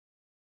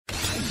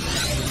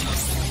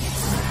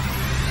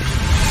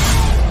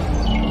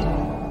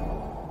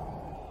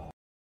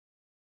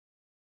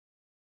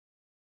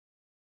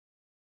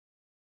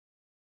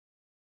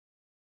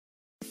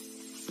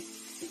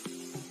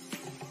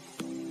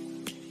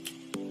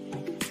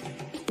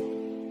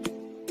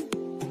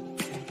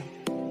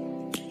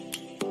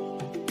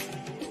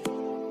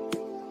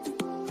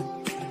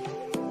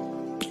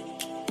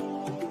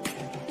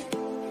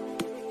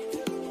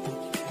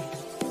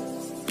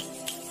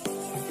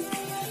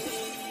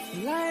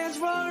Lions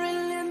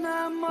roaring in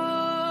the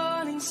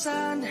morning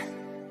sun,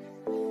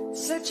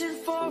 searching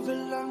for a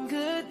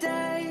longer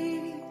day.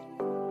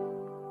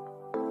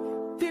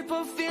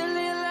 People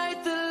feeling like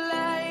the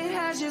light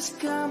has just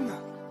come.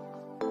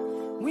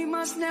 We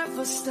must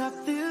never stop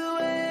the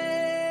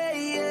way.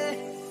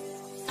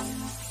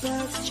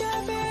 Birds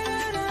jumping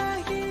and I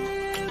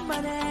hear my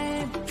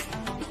name,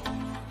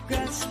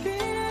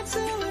 grasping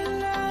into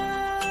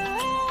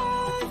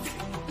life.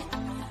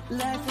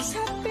 Life is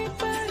happy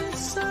but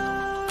it's so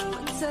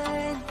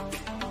insane.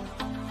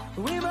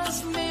 We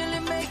must merely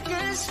make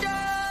a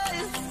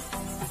start.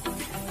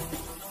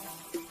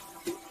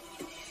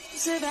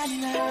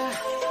 Savannah,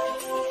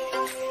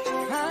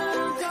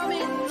 I'm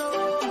coming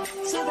home.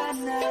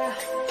 Savannah,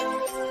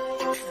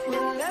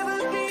 we'll never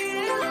be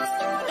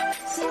alone.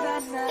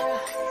 Savannah,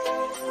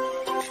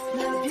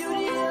 the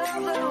beauty of the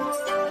world.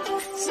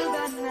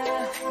 Savannah,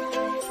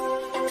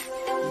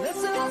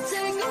 let's all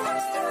take a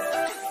walk.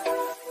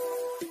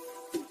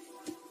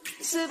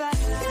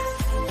 Savannah.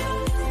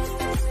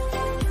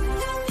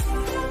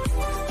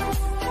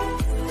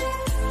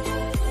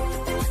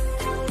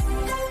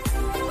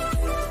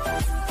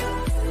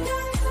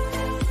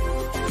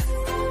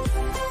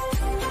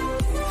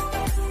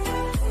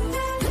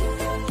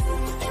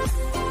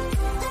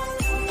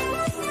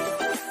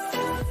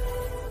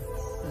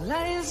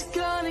 Lion's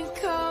gonna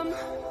come.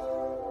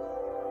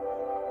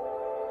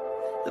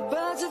 The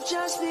birds have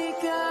just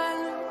begun.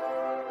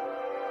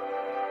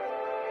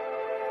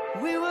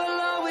 We will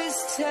always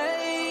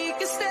take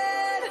a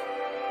stand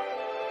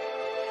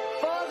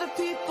for the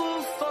people,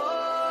 for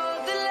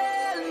the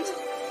land.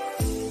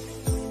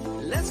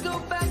 Let's go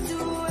back to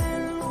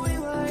when we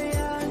were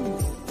young.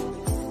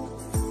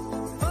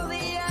 For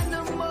the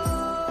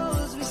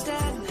animals we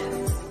stand.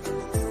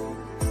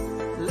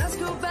 Let's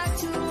go back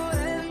to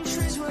when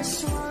trees were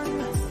swung.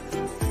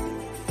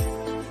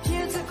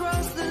 Kids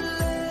across the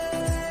land.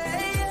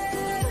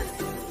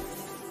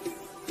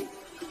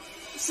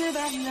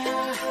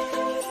 Savannah,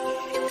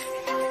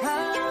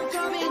 I'm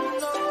coming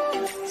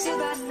home.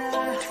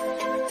 Savannah,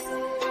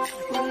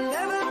 we'll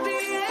never be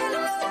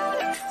alone.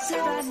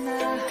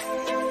 Savannah,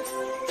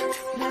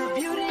 the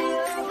beauty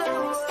of the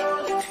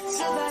world.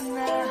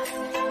 Savannah,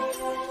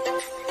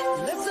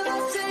 let's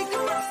all take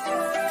a walk.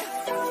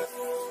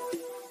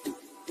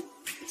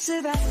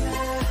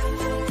 Savannah,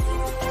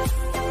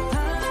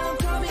 I'm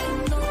coming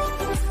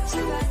home.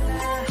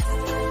 Savannah,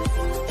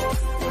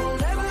 we'll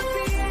never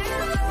be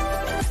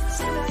alone.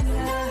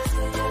 Savannah,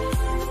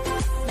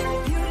 the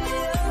beauty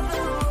of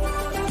the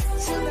world.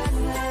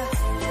 Savannah,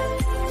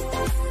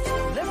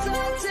 let's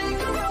all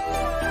take a walk.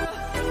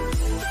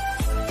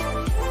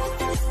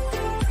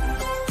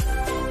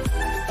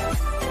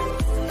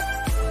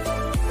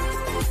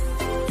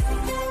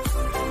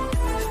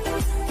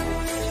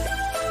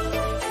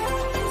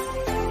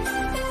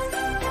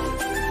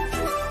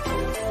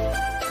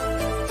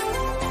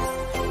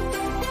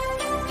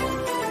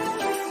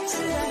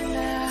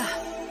 Savannah,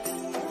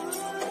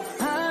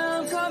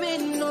 I'm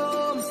coming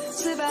home.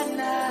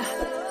 Savannah,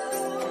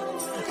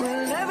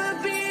 we'll never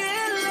be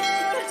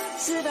alone.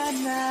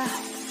 Savannah.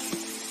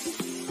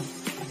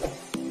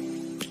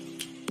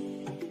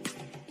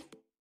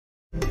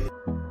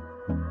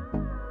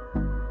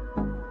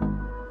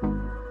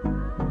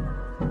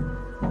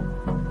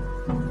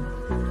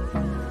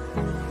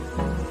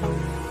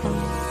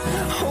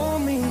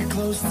 Hold me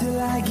close till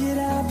I get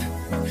up.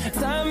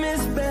 Time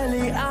is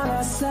barely on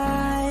our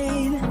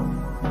side.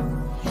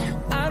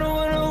 I don't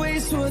wanna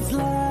waste what's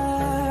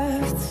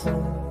left.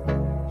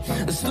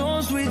 The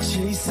storms we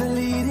chase are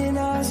leading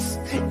us,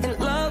 and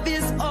love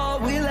is all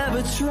we'll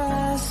ever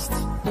trust.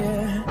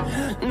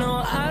 Yeah, no,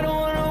 I don't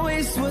wanna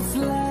waste what's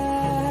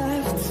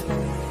left.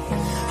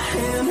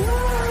 And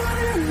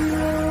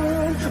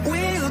on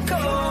we'll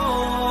go,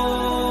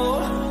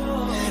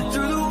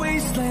 through the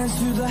wastelands,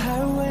 through the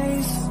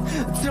highways,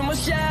 till my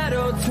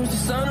shadow turns to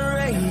sun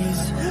rays.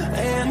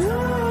 And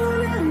on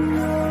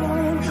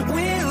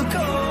we'll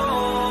go,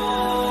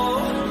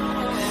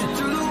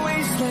 through the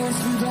wastelands,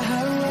 through the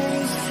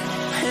highways.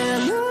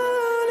 And on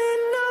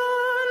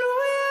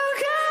we'll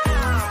go.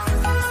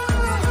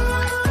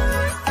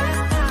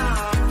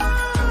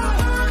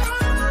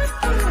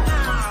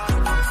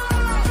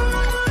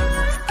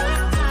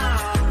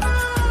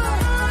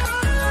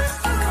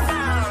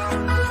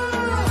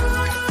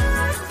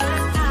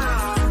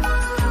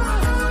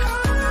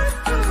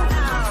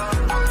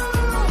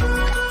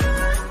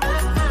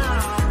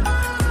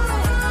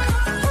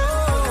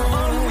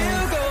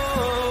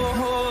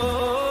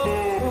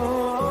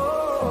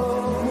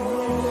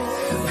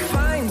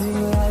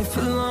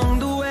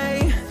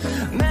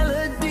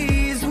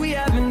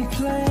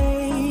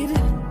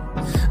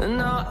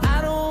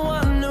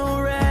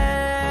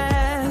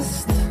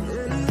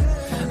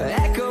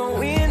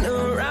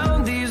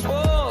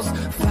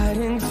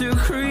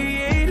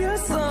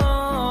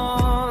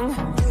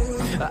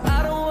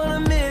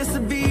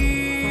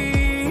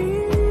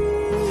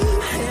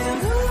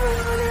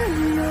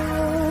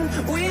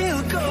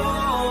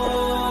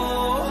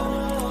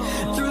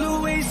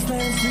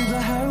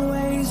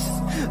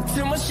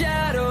 till my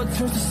shadow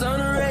turns to sun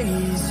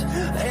rays.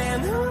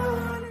 And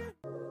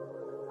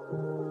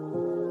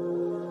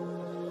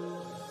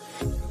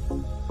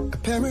a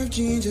pair of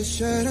jeans, a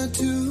shirt or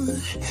two.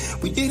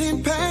 We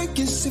didn't pack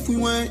as if we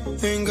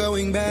weren't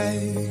going back.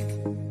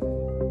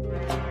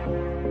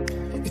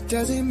 It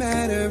doesn't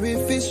matter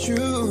if it's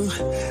true.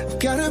 I've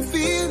got a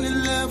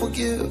feeling love will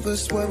give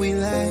us what we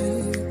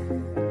like.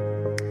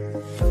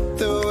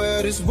 The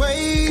world is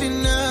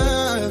waiting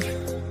up.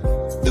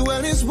 The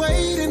world is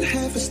waiting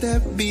half a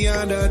step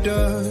beyond our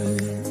door.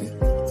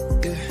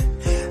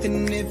 Yeah.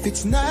 And if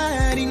it's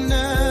not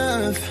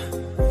enough,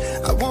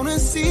 I wanna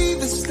see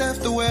the stuff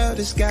the world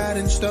has got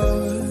in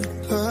store.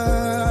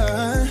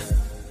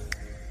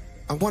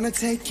 I wanna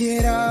take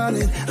it all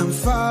in, I'm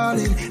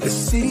falling. The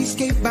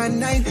cityscape by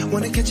night,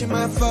 wanna catch in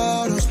my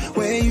photos.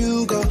 Where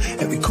you go,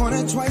 every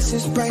corner twice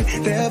as bright.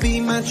 They'll be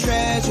my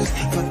treasures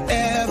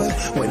forever.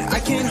 When I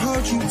can't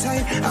hold you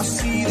tight, I'll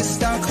see the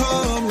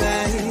Stockholm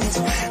lights.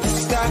 The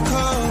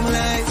Stockholm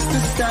lights, the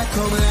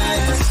Stockholm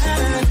lights.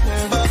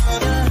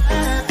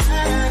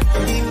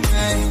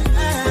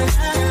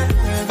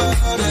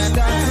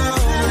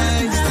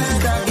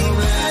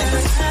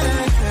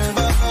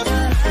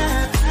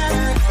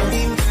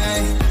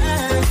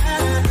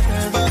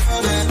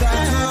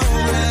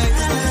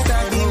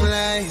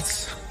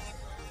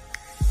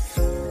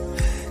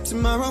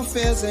 Tomorrow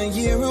feels a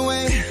year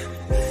away,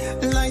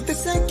 like the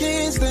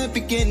seconds, the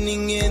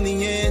beginning and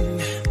the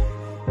end.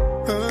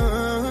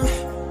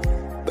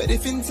 But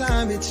if in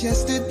time it's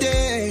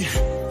yesterday,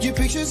 your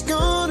picture's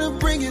gonna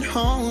bring it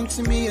home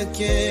to me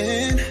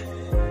again.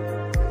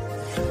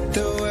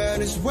 The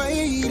world is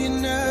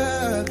waiting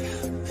up.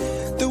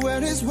 The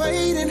world is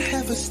waiting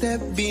half a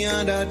step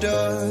beyond our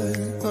door.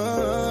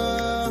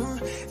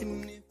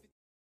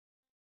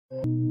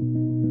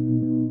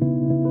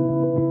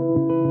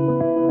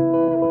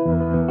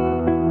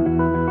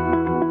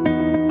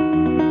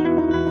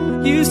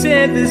 You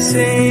said the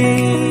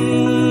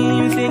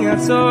same thing I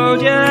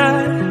told ya.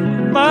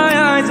 My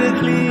eyes are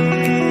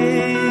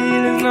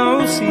clear, there's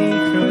no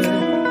secret.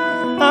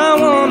 I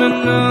wanna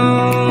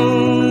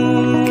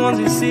know, was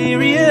it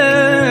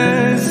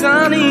serious?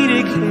 I need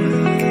it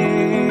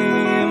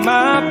clear,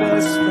 my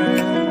best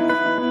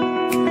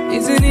friend.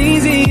 Isn't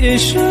easy to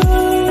show,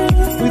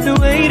 with the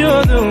weight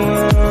of the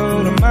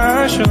world on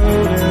my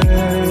shoulders.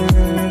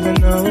 I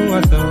know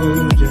I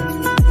told you,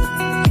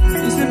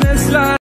 it's the best life.